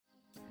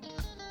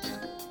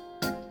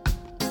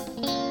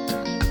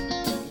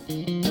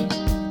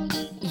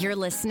You're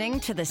listening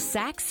to the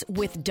Sex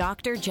with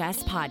Dr.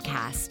 Jess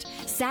podcast.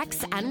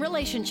 Sex and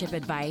relationship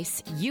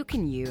advice you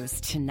can use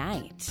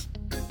tonight.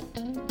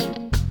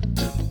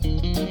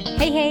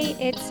 Hey,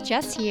 it's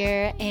Jess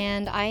here,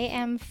 and I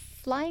am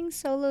flying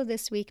solo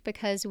this week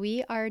because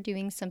we are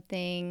doing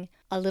something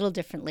a little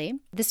differently.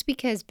 This week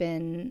has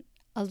been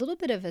a little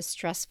bit of a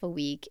stressful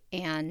week,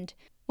 and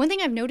one thing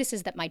I've noticed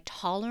is that my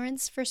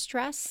tolerance for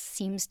stress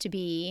seems to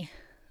be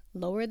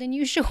lower than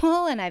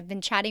usual, and I've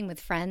been chatting with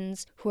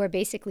friends who are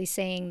basically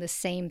saying the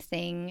same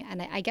thing,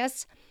 and I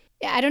guess,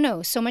 I don't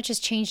know, so much has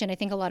changed, and I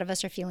think a lot of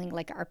us are feeling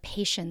like our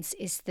patience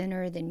is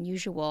thinner than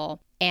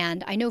usual.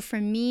 And I know for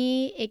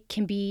me, it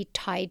can be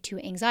tied to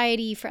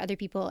anxiety. For other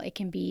people, it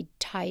can be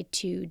tied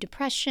to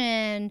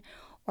depression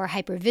or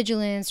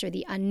hypervigilance or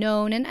the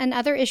unknown and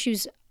other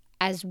issues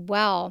as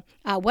well.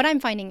 What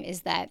I'm finding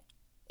is that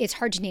it's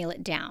hard to nail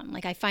it down.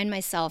 Like I find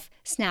myself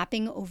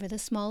snapping over the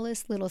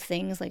smallest little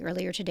things. Like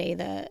earlier today,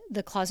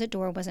 the closet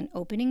door wasn't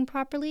opening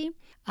properly.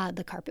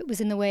 The carpet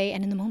was in the way.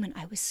 And in the moment,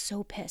 I was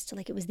so pissed.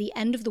 Like it was the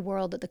end of the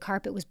world that the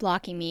carpet was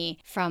blocking me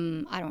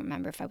from, I don't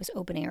remember if I was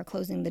opening or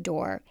closing the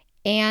door.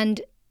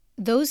 And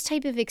those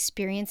type of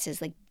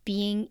experiences, like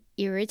being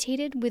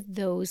irritated with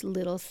those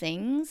little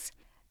things,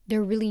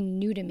 they're really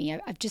new to me.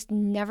 I've just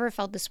never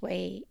felt this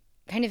way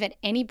kind of at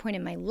any point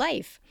in my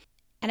life.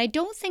 And I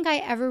don't think I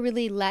ever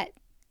really let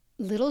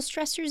little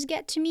stressors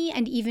get to me,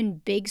 and even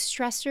big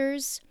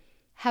stressors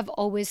have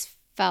always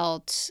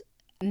felt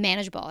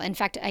manageable. In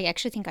fact, I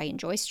actually think I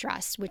enjoy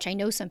stress, which I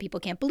know some people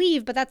can't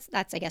believe, but that's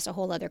I guess a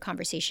whole other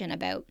conversation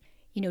about,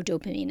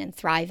 dopamine and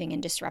thriving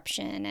and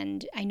disruption.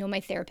 And I know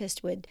my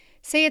therapist would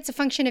say it's a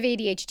function of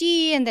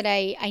ADHD and that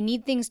I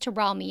need things to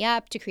rile me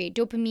up to create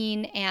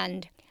dopamine.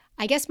 And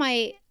I guess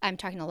I'm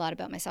talking a lot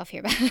about myself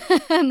here,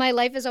 but my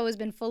life has always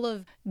been full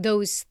of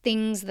those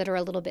things that are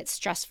a little bit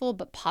stressful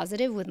but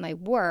positive with my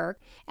work.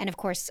 And of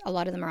course, a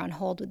lot of them are on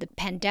hold with the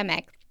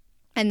pandemic.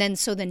 And then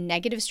so the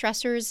negative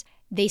stressors,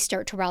 they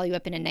start to rile you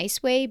up in a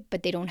nice way,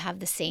 but they don't have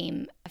the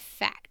same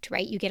effect,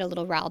 right? You get a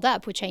little riled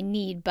up, which I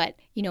need, but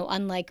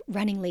unlike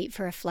running late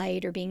for a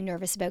flight or being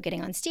nervous about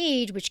getting on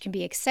stage, which can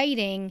be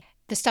exciting,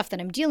 the stuff that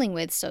I'm dealing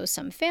with, so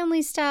some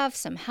family stuff,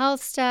 some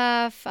health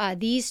stuff,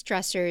 these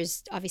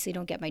stressors obviously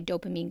don't get my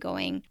dopamine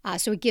going.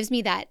 So it gives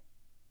me that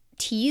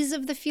tease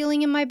of the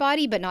feeling in my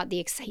body, but not the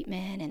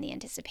excitement and the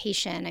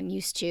anticipation I'm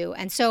used to.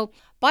 And so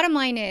bottom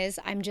line is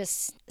I'm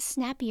just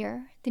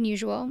snappier than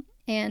usual.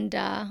 And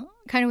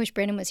kind of wish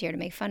Brandon was here to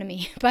make fun of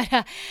me, but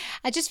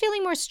I'm just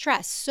feeling more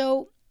stressed.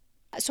 So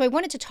I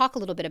wanted to talk a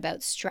little bit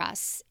about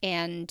stress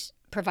and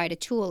provide a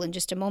tool in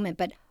just a moment.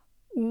 But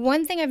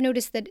one thing I've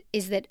noticed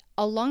is that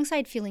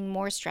alongside feeling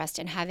more stressed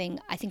and having,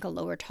 I think, a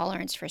lower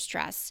tolerance for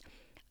stress,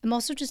 I'm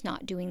also just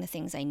not doing the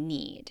things I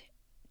need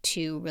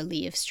to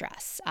relieve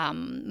stress.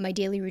 My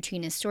daily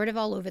routine is sort of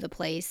all over the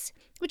place,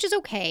 which is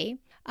okay.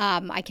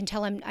 I can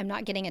tell I'm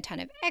not getting a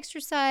ton of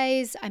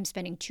exercise. I'm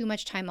spending too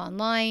much time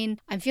online.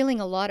 I'm feeling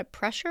a lot of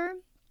pressure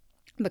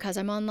because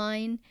I'm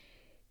online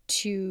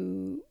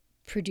to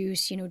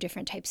produce,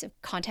 different types of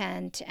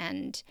content,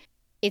 and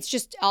it's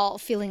just all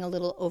feeling a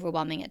little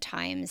overwhelming at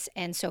times.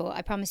 And so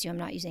I promise you I'm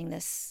not using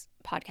this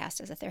podcast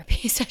as a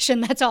therapy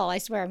session. That's all. I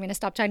swear I'm going to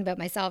stop talking about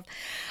myself.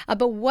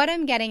 But what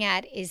I'm getting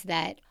at is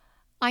that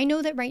I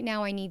know that right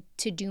now I need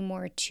to do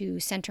more to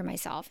center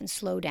myself and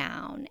slow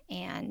down.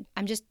 And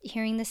I'm just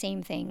hearing the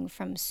same thing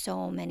from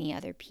so many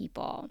other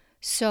people.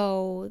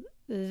 So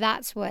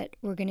that's what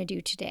we're going to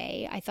do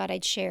today. I thought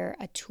I'd share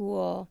a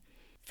tool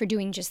for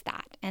doing just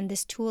that. And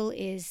this tool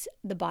is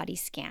the body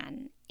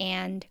scan.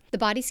 And the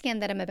body scan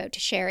that I'm about to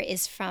share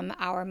is from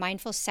our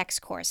Mindful Sex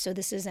course. So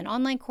this is an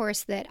online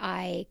course that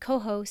I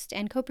co-host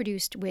and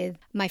co-produced with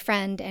my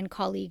friend and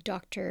colleague,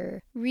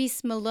 Dr.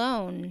 Reese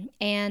Malone.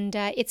 And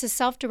it's a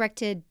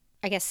self-directed,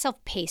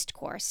 self-paced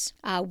course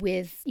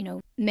with,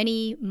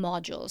 many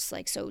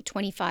modules,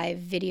 25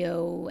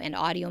 video and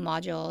audio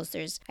modules.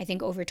 There's, I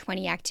think, over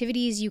 20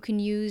 activities you can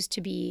use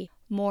to be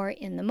more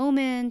in the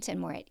moment and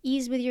more at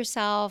ease with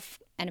yourself.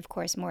 And of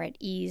course, more at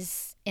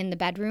ease in the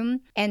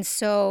bedroom. And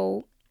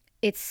so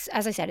it's,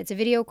 as I said, it's a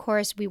video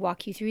course. We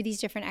walk you through these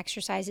different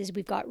exercises.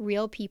 We've got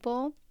real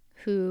people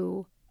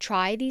who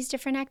try these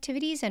different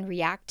activities and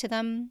react to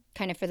them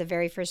kind of for the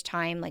very first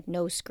time, like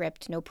no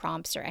script, no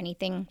prompts or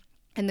anything.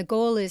 And the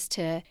goal is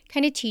to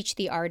kind of teach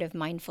the art of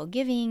mindful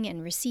giving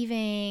and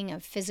receiving,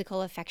 of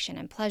physical affection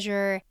and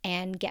pleasure,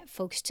 and get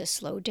folks to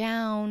slow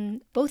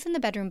down, both in the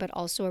bedroom, but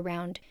also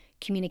around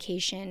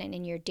communication and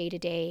in your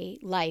day-to-day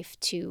life,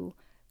 to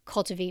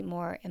cultivate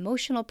more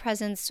emotional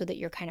presence so that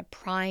you're kind of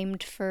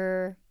primed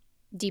for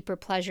deeper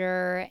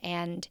pleasure.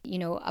 And,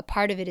 a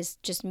part of it is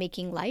just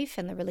making life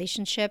and the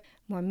relationship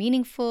more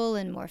meaningful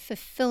and more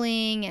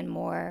fulfilling and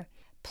more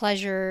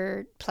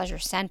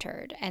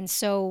pleasure-centered. And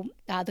so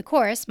the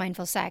course,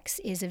 Mindful Sex,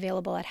 is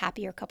available at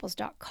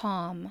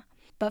happiercouples.com.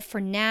 But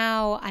for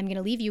now, I'm going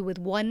to leave you with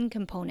one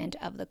component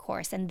of the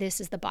course, and this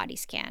is the body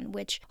scan,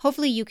 which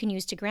hopefully you can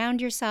use to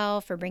ground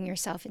yourself or bring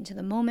yourself into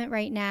the moment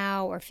right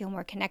now, or feel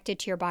more connected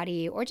to your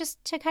body, or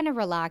just to kind of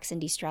relax and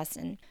de-stress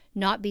and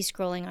not be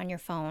scrolling on your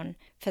phone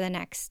for the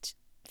next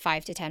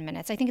 5 to 10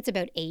 minutes. I think it's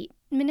about 8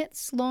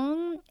 minutes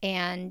long,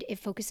 and it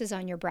focuses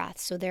on your breath.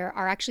 So there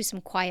are actually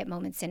some quiet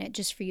moments in it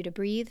just for you to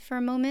breathe for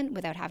a moment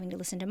without having to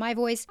listen to my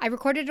voice. I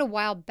recorded it a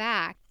while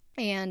back,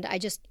 and I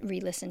just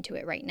re-listened to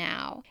it right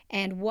now.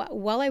 And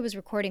while I was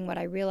recording, what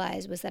I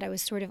realized was that I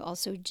was sort of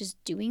also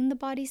just doing the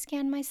body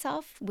scan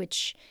myself,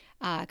 which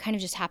kind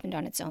of just happened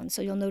on its own.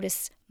 So you'll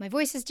notice my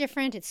voice is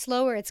different, it's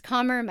slower, it's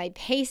calmer, my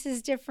pace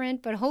is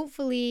different, but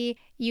hopefully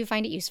you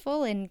find it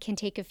useful and can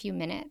take a few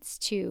minutes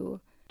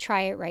to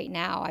try it right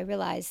now. I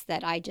realized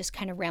that I just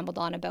kind of rambled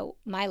on about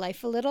my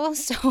life a little,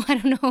 so I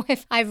don't know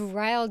if I've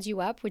riled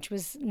you up, which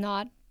was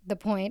not the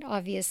point,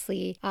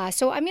 obviously.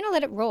 So I'm going to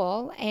let it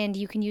roll, and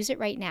you can use it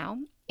right now.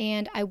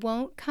 And I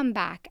won't come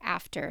back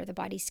after the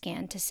body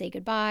scan to say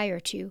goodbye or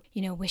to,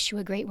 wish you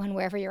a great one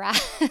wherever you're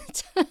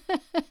at.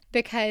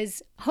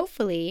 Because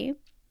hopefully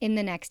in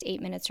the next 8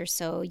 minutes or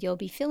so, you'll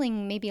be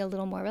feeling maybe a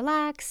little more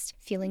relaxed,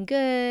 feeling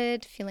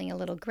good, feeling a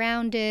little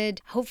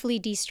grounded, hopefully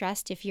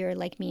de-stressed if you're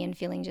like me and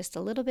feeling just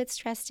a little bit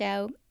stressed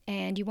out,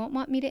 and you won't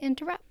want me to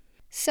interrupt.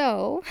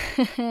 So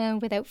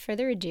without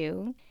further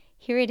ado,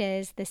 here it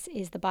is. This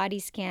is the body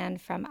scan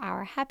from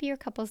our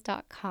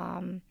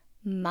happiercouples.com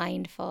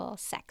mindful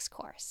sex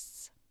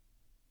course.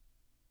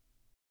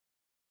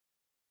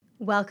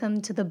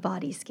 Welcome to the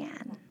body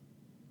scan.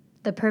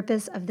 The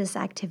purpose of this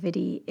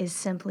activity is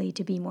simply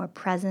to be more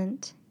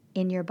present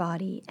in your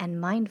body and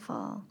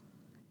mindful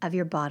of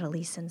your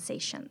bodily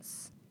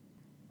sensations.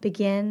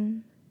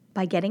 Begin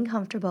by getting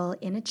comfortable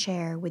in a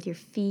chair with your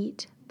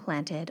feet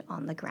planted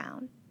on the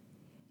ground.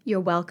 You're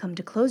welcome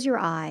to close your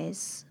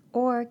eyes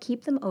or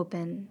keep them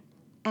open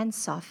and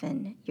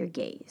soften your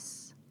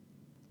gaze.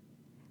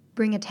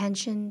 Bring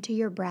attention to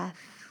your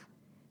breath,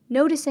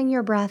 noticing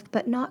your breath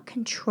but not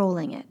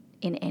controlling it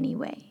in any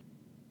way.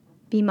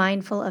 Be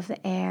mindful of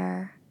the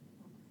air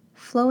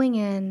flowing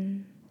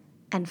in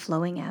and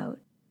flowing out,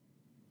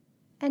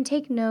 and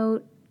take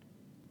note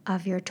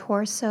of your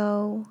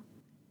torso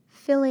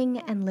filling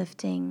and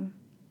lifting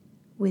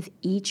with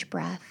each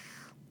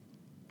breath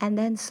and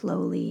then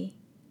slowly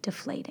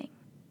deflating.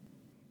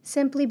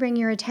 Simply bring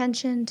your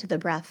attention to the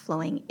breath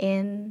flowing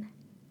in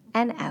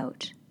and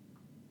out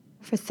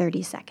for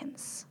 30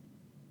 seconds.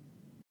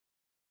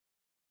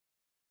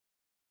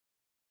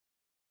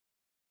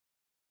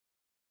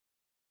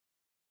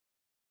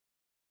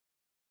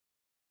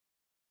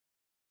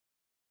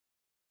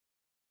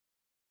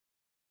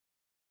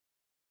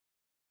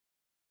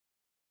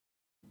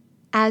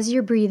 As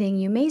you're breathing,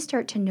 you may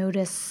start to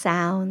notice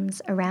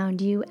sounds around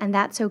you, and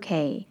that's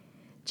okay.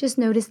 Just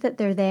notice that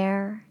they're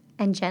there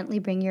and gently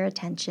bring your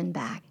attention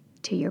back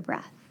to your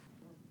breath.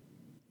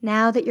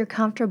 Now that you're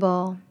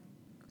comfortable,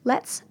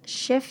 let's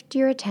shift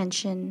your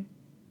attention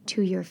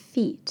to your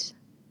feet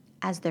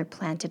as they're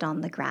planted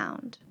on the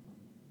ground.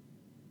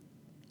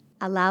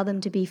 Allow them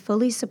to be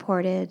fully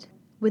supported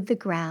with the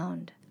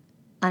ground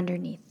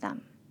underneath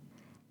them.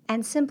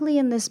 And simply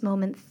in this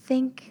moment,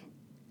 think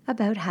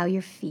about how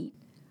your feet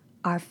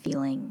are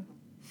feeling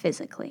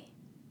physically.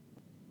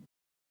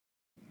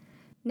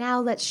 Now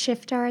let's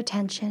shift our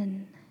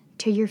attention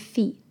to your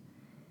feet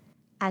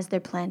as they're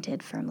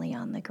planted firmly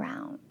on the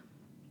ground.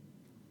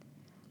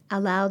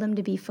 Allow them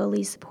to be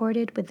fully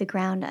supported with the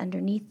ground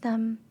underneath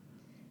them.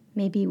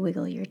 Maybe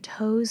wiggle your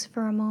toes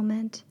for a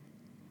moment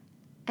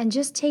and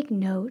just take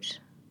note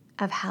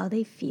of how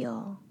they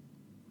feel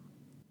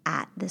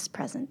at this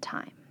present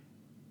time.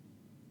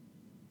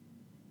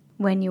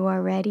 When you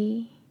are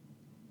ready,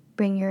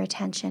 bring your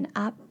attention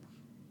up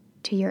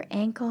to your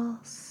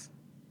ankles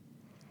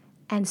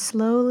and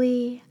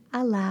slowly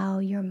allow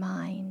your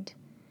mind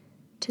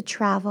to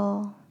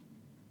travel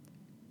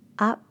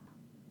up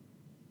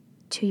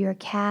to your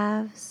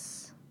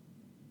calves,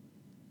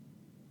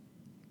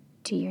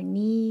 to your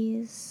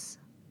knees,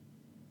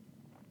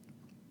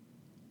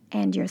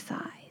 and your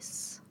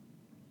thighs.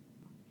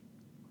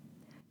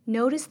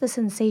 Notice the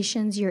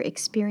sensations you're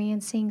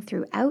experiencing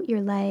throughout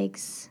your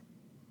legs,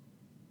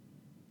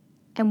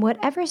 and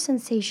whatever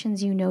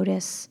sensations you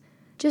notice,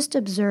 just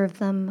observe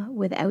them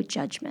without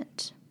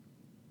judgment.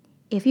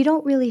 If you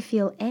don't really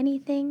feel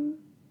anything,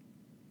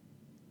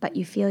 but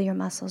you feel your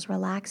muscles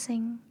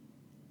relaxing,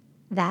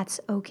 that's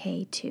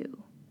okay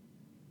too.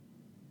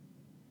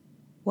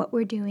 What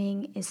we're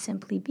doing is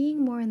simply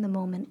being more in the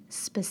moment,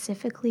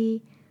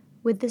 specifically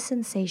with the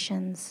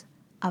sensations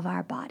of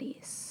our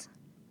bodies.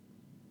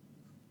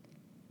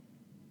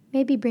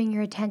 Maybe bring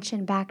your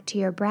attention back to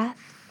your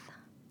breath,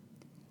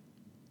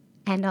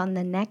 and on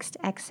the next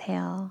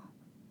exhale,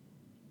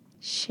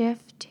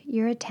 shift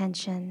your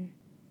attention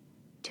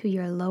to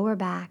your lower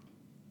back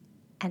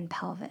and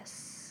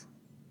pelvis.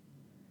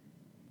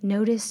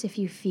 Notice if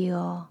you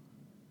feel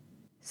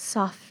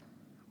soft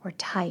or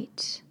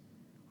tight,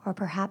 or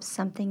perhaps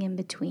something in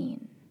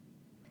between.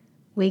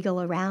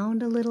 Wiggle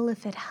around a little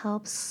if it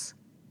helps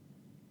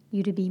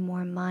you to be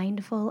more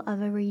mindful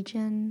of a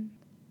region,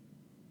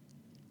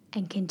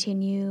 and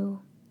continue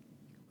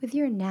with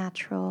your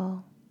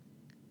natural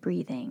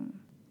breathing,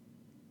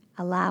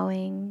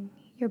 allowing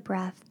your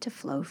breath to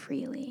flow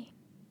freely.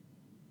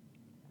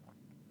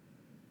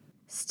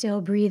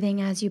 Still breathing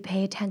as you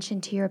pay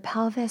attention to your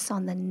pelvis.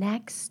 On the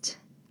next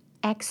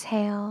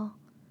exhale,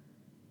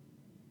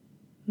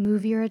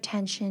 move your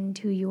attention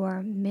to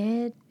your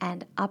mid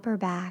and upper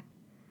back,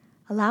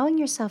 allowing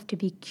yourself to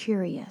be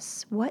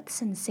curious. What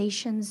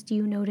sensations do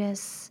you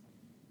notice?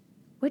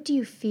 What do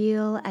you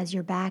feel as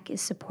your back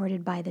is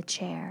supported by the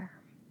chair?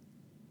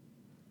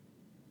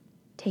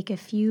 Take a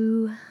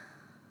few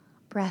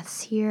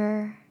breaths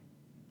here,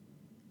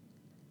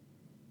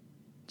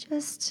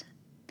 just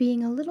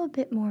being a little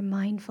bit more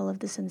mindful of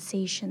the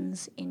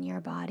sensations in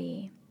your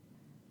body.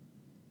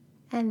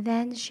 And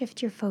then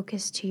shift your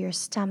focus to your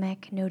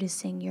stomach,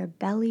 noticing your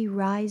belly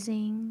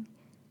rising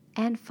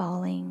and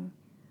falling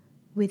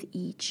with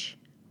each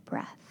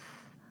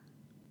breath.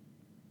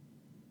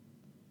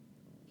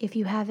 If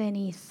you have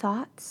any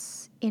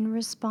thoughts in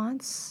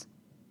response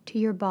to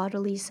your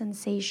bodily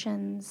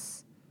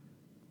sensations,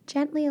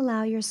 gently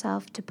allow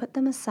yourself to put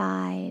them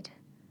aside,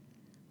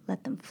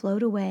 let them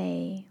float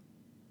away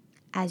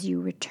as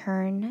you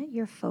return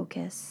your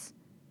focus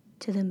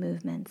to the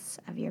movements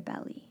of your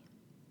belly.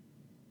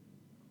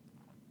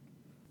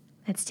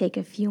 Let's take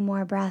a few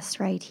more breaths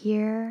right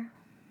here.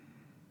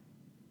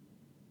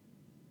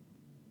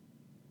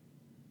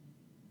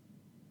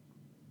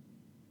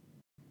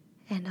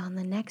 And on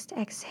the next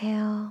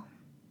exhale,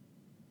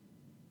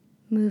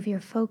 move your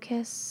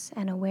focus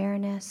and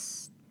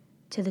awareness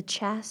to the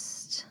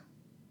chest.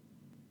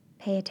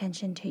 Pay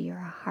attention to your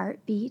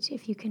heartbeat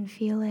if you can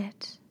feel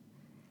it.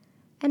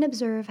 And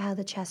observe how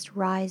the chest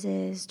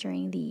rises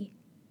during the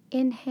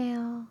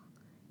inhale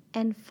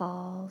and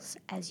falls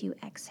as you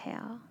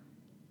exhale.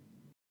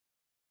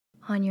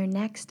 On your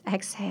next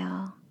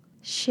exhale,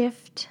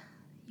 shift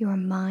your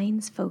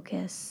mind's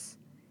focus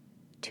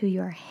to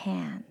your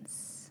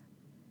hands.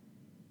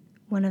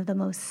 One of the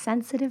most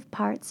sensitive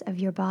parts of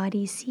your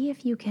body. See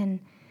if you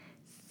can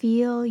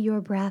feel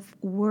your breath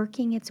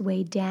working its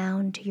way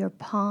down to your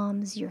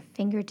palms, your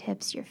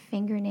fingertips, your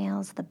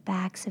fingernails, the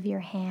backs of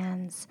your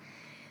hands.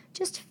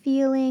 Just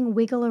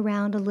wiggle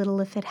around a little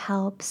if it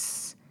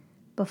helps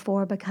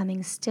before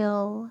becoming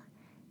still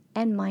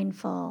and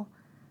mindful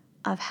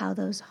of how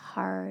those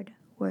hard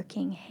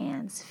working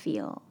hands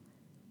feel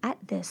at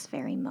this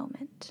very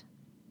moment.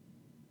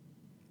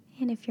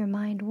 And if your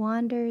mind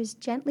wanders,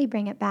 gently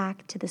bring it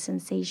back to the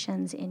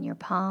sensations in your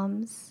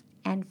palms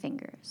and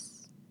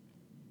fingers.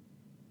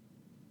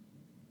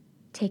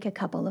 Take a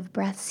couple of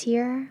breaths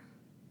here.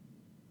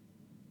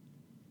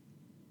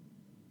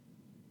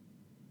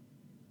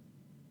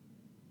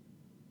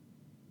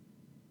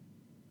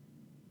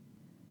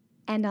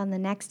 And on the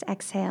next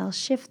exhale,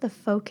 shift the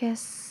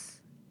focus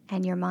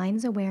and your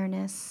mind's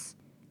awareness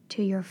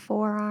to your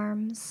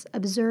forearms,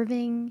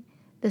 observing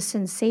the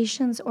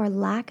sensations or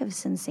lack of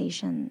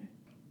sensation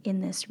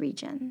in this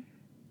region.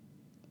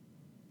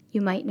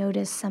 You might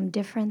notice some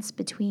difference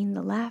between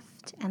the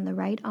left and the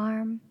right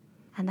arm,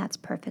 and that's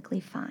perfectly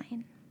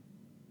fine.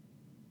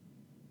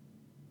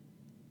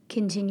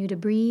 Continue to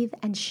breathe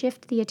and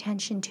shift the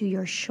attention to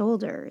your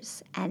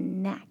shoulders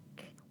and neck,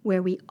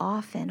 where we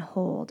often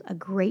hold a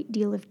great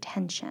deal of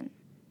tension.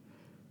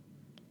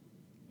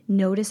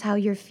 Notice how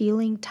you're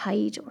feeling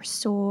tight or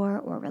sore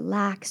or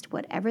relaxed,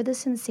 whatever the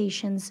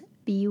sensations,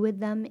 be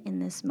with them in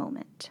this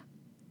moment.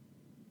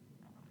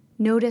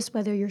 Notice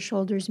whether your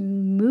shoulders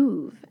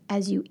move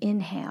as you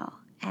inhale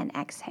and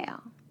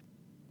exhale.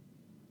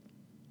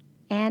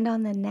 And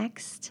on the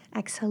next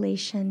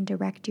exhalation,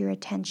 direct your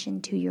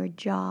attention to your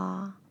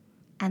jaw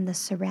and the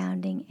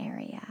surrounding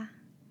area.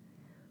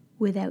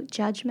 Without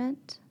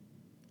judgment,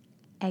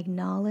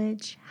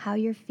 acknowledge how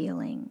you're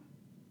feeling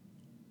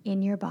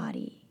in your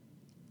body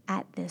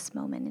at this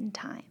moment in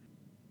time.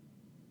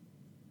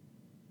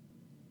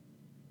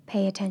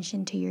 Pay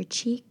attention to your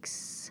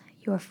cheeks,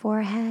 your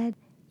forehead,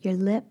 your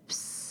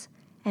lips,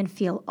 and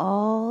feel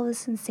all the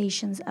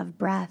sensations of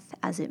breath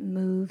as it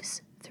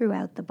moves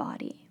throughout the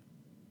body.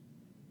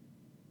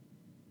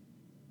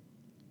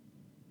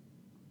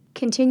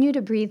 Continue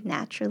to breathe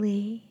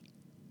naturally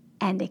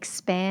and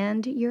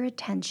expand your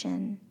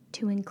attention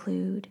to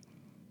include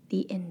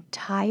the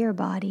entire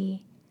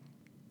body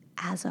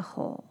as a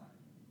whole.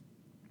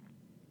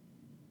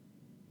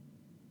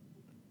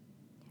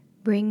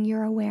 Bring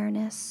your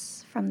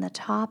awareness from the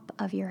top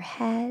of your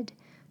head,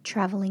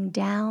 traveling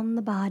down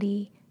the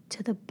body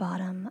to the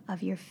bottom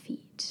of your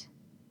feet.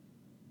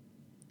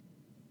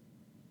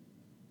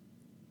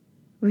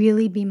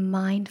 Really be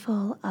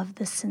mindful of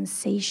the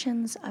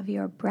sensations of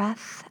your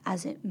breath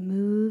as it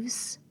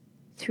moves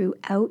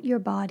throughout your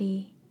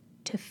body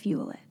to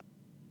fuel it.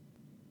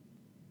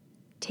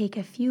 Take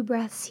a few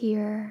breaths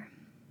here,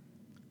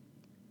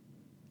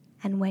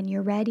 and when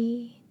you're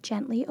ready,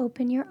 gently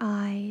open your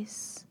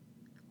eyes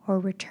or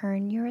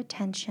return your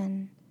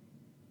attention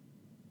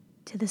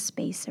to the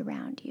space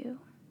around you.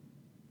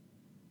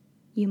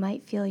 You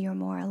might feel you're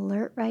more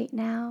alert right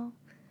now,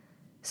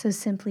 so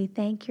simply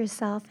thank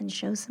yourself and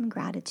show some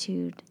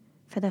gratitude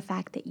for the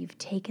fact that you've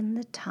taken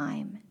the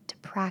time to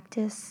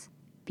practice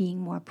being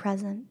more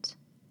present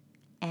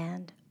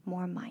and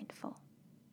more mindful.